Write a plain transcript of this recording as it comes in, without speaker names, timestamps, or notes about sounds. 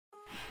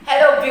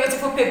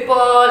beautiful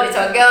people, it's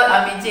your girl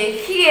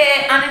AmmyJ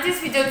here, and in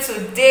this video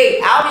today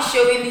I'll be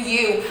showing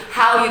you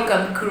how you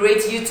can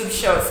create YouTube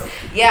shorts.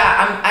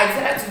 I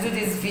decided to do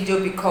this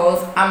video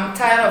because I'm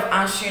tired of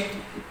answering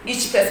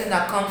each person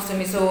that comes to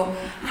me. So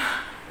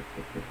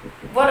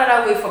what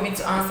other way for me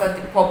to answer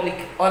the public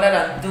other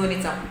than doing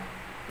it and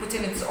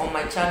putting it on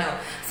my channel?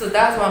 So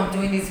that's why I'm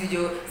doing this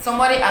video.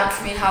 Somebody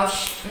asked me how,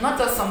 not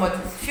just somebody,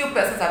 few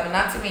persons have been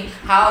asking me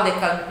how they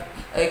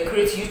can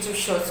create YouTube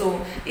shorts.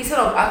 So instead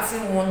of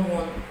asking one,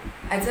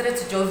 I decided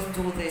to just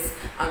do this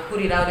and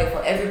put it out there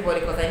for everybody,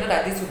 because I know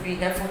that this will be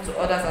helpful to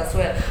others as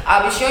well.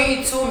 I'll be showing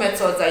you two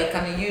methods that you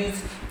can use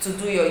to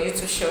do your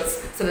YouTube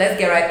shorts. So let's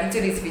get right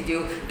into this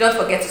video. Don't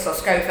forget to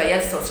subscribe if you're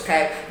yet to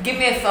subscribe. Give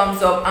me a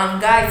thumbs up,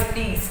 and guys,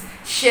 please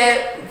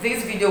share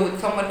this video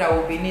with someone that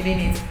will be needing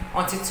it.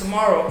 Until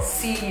tomorrow,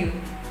 see you.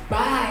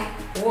 Bye.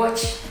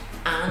 Watch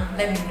and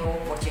let me know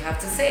what you have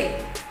to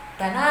say.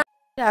 Bye now.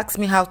 Ask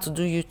me how to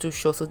do YouTube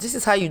shorts. So this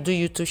is how you do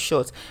YouTube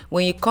shorts.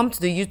 When you come to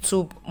the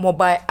YouTube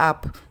mobile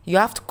app, you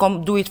have to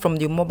come do it from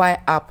the mobile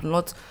app,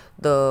 not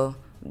the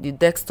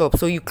desktop.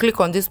 So you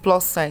click on this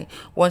plus sign.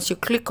 Once you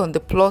click on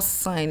the plus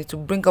sign, it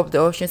will bring up the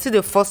option. See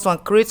the first one,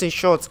 create a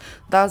short.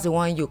 That's the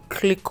one you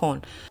click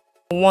on.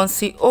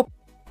 Once it opens,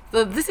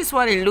 so this is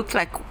what it looks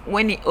like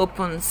when it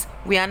opens.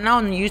 We are now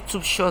on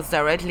YouTube shorts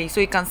directly, so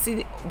you can see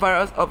the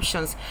various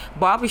options,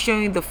 but I'll be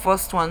showing you the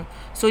first one.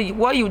 So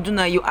what you do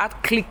now, you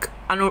add click,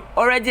 an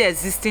already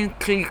existing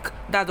click,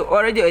 that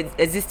already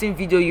existing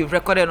video you've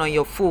recorded on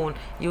your phone.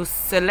 You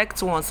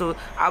select one. So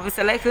I'll be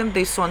selecting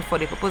this one for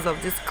the purpose of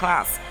this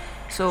class.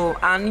 So,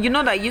 and you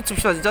know that YouTube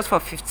shorts is just for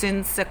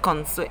 15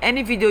 seconds. So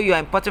any video you are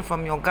importing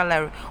from your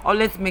gallery,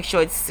 always make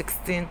sure it's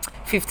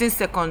 15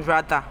 seconds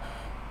rather.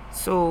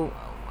 So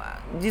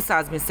this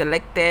has been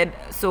selected,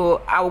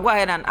 so I will go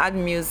ahead and add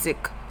music.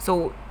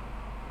 So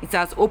it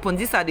has opened.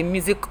 These are the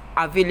music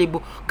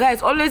available.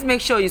 Guys, always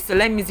make sure you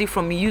select music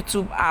from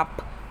YouTube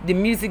app, the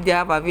music they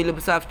have available.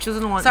 So I've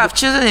chosen one. So I've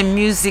chosen a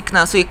music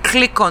now. So you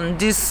click on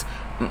this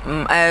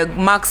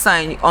mark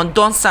sign, on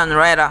done sign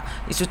rather.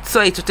 It should,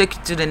 so it will take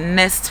you to the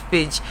next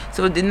page.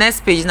 So the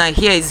next page now,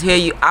 here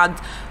you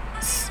add,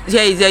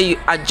 here you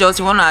adjust.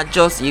 You want to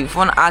adjust, if you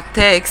want to add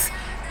text,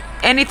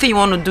 anything you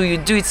want to do, you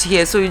do it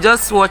here. So you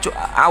just watch.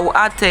 I will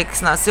add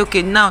text now. Say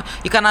okay, now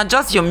you can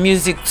adjust your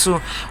music too.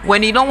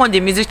 When you don't want the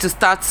music to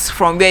start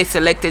from where it's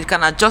selected, you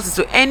can adjust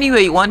it to anywhere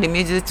you want the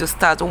music to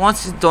start.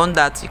 Once you've done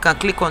that, you can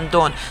click on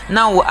done.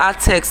 Now we'll add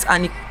text,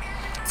 and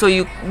so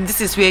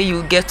this is where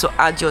you get to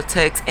add your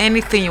text,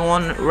 anything you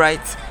want to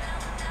write.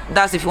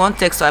 That's if you want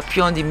text to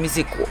appear on the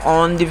music,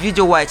 on the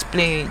video while it's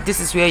playing. This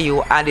is where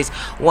you add it.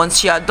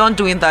 Once you are done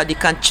doing that, you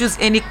can choose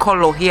any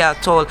color here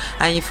at all.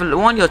 And if you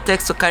want your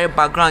text to carry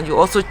background, you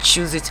also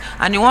choose it.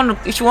 And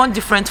if you want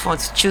different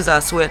fonts, choose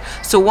as well.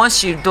 So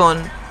once you're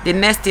done, the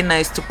next thing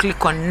is to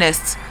click on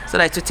next, so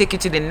that it will take you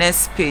to the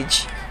next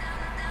page.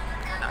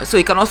 So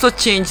you can also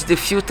change the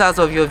filters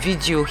of your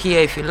video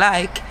here if you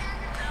like.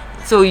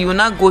 So you will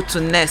now go to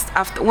next.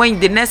 After, when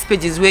the next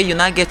page is where you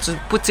now get to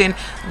put in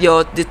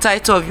the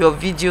title of your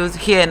videos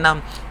here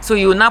now. So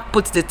you will now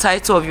put the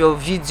title of your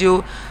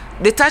video.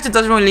 The title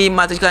doesn't really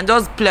matter, you can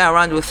just play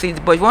around with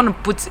it, but if you want to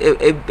put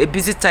a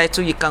busy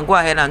title, you can go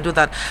ahead and do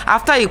that.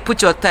 After you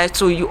put your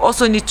title, you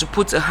also need to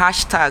put a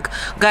hashtag.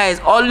 Guys,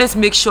 always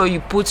make sure you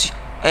put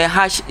a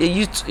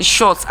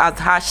shorts as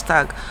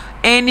hashtag.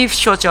 Any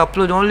short you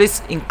upload,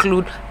 always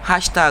include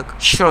hashtag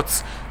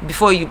shorts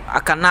before I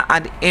cannot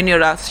add any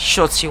other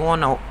shorts you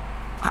want to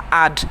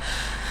add.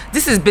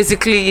 This is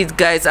basically it,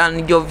 guys,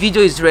 and your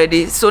video is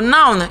ready. So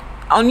now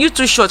on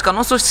YouTube shorts, you can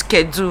also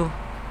schedule,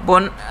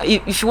 but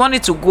if you want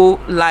it to go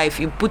live,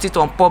 you put it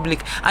on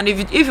public. And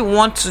if you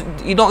want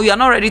to, you are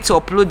not ready to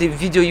upload the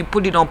video, you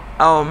put it on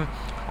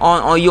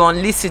you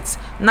unlist it.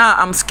 Now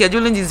I'm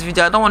scheduling this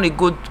video, I don't want to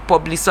go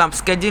public, so I'm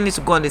scheduling it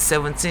to go on the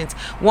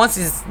 17th. Once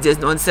it's on the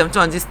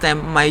 17th, on this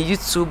time, my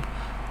YouTube,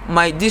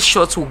 this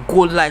short will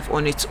go live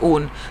on its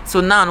own. So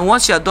now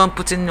once you are done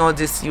putting all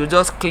this, you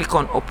just click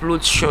on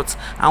upload shorts,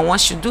 and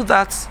once you do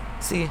that,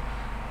 see,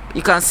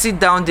 you can see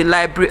down the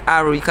library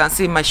arrow, you can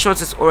see my short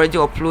is already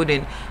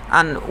uploading,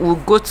 and we'll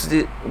go to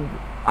the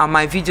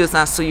my videos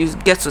now, so you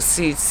get to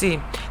see it. See,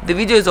 the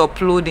video is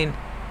uploading.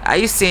 Are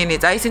you seeing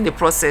it? Are you seeing the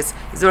process?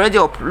 It's already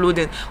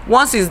uploading.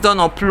 Once it's done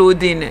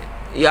uploading,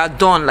 you are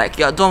done. Like,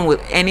 you are done with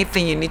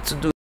anything you need to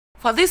do.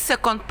 For this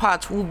second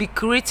part, we'll be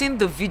creating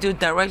the video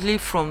directly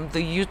from the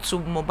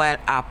YouTube mobile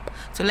app.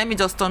 So let me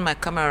just turn my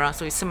camera around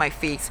so you see my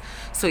face.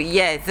 So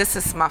yeah, this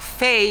is my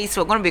face.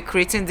 We're going to be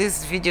creating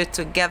this video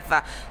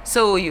together.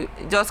 So you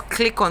just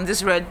click on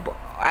this red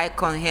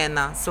icon here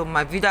now. So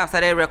my video, I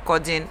started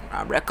recording.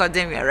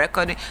 We are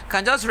recording. You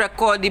can just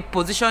record it,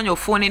 position your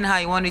phone in how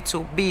you want it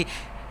to be.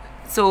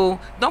 So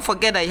don't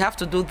forget that you have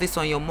to do this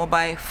on your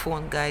mobile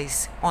phone,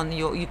 guys, on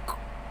your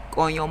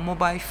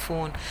mobile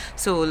phone.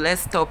 So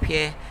let's stop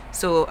here.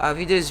 So our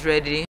video is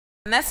ready.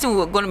 The next thing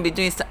we're going to be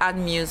doing is to add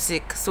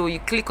music. So you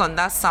click on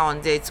that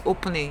sound there, it's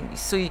opening.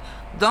 So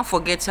don't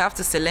forget, you have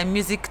to select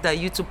music that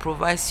YouTube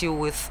provides you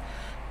with.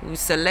 You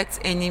select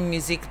any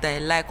music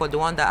that you like, or the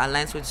one that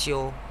aligns with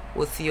your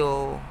with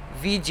your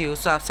video.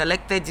 So I've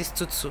selected these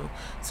two, so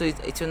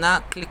it will now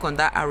click on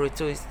that arrow.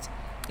 So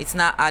it's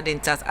now adding,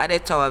 it has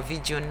added to our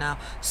video now.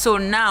 So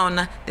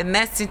now the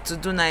next thing to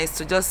do now is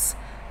to just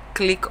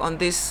click on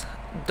this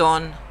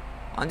done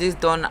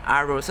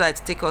arrow, so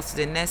it take us to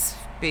the next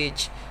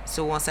page.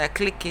 So once I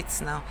click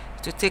it now,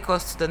 it will take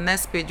us to the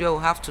next page where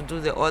we'll have to do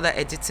the other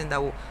editing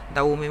that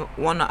we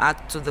want to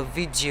add to the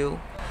video.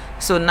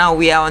 So now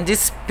we are on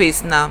this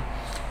page now.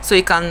 So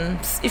you can,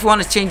 if you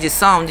want to change the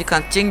sound, you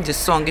can change the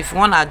song. If you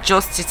want to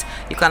adjust it,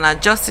 you can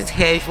adjust it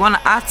here. If you want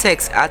to add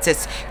text, add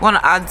text. If you want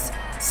to add,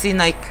 see,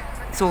 like,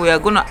 so we are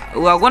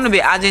gonna be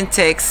adding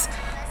text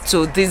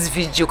to this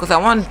video because I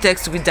want the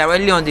text to be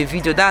directly on the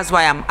video. That's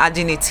why I'm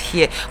adding it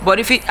here. But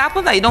if it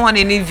happens that you don't want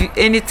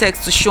any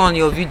text to show on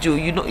your video,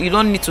 you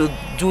don't need to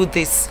do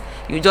this.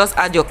 You just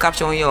add your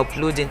caption when you're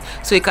uploading.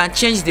 So you can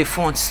change the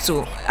fonts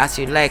too as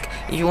you like.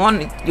 If you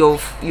want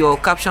your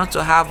caption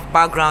to have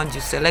background,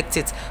 you select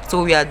it.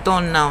 So we are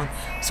done now.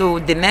 So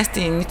the next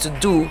thing you need to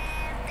do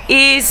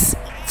is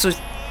to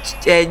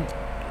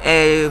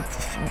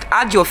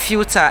add your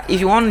filter. If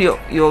you want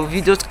your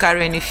video to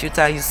carry any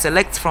filter, you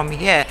select from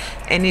here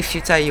any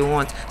filter you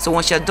want. So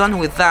once you're done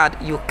with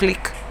that, you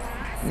click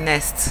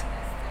next.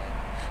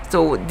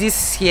 So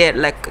this here,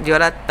 like the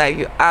other time,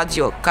 you add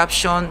your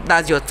caption,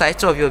 that's your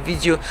title of your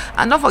video,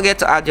 and don't forget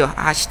to add your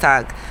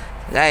hashtag,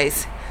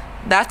 guys.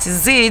 That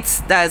is it.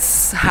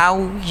 That's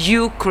how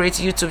you create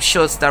YouTube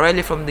shorts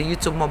directly from the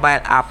YouTube mobile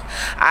app.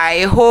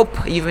 I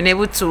hope you've been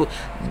able to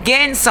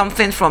gain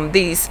something from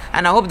this,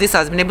 and I hope this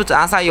has been able to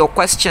answer your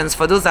questions.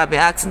 For those that have been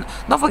asking,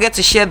 don't forget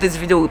to share this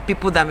video with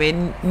people that may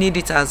need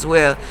it as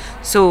well.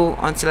 So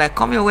until I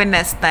come your way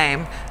next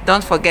time,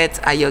 don't forget,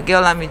 your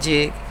girl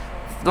AmmyJ.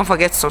 Don't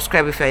forget to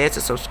subscribe if you're yet to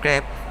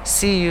subscribe.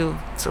 See you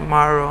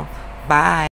tomorrow. Bye.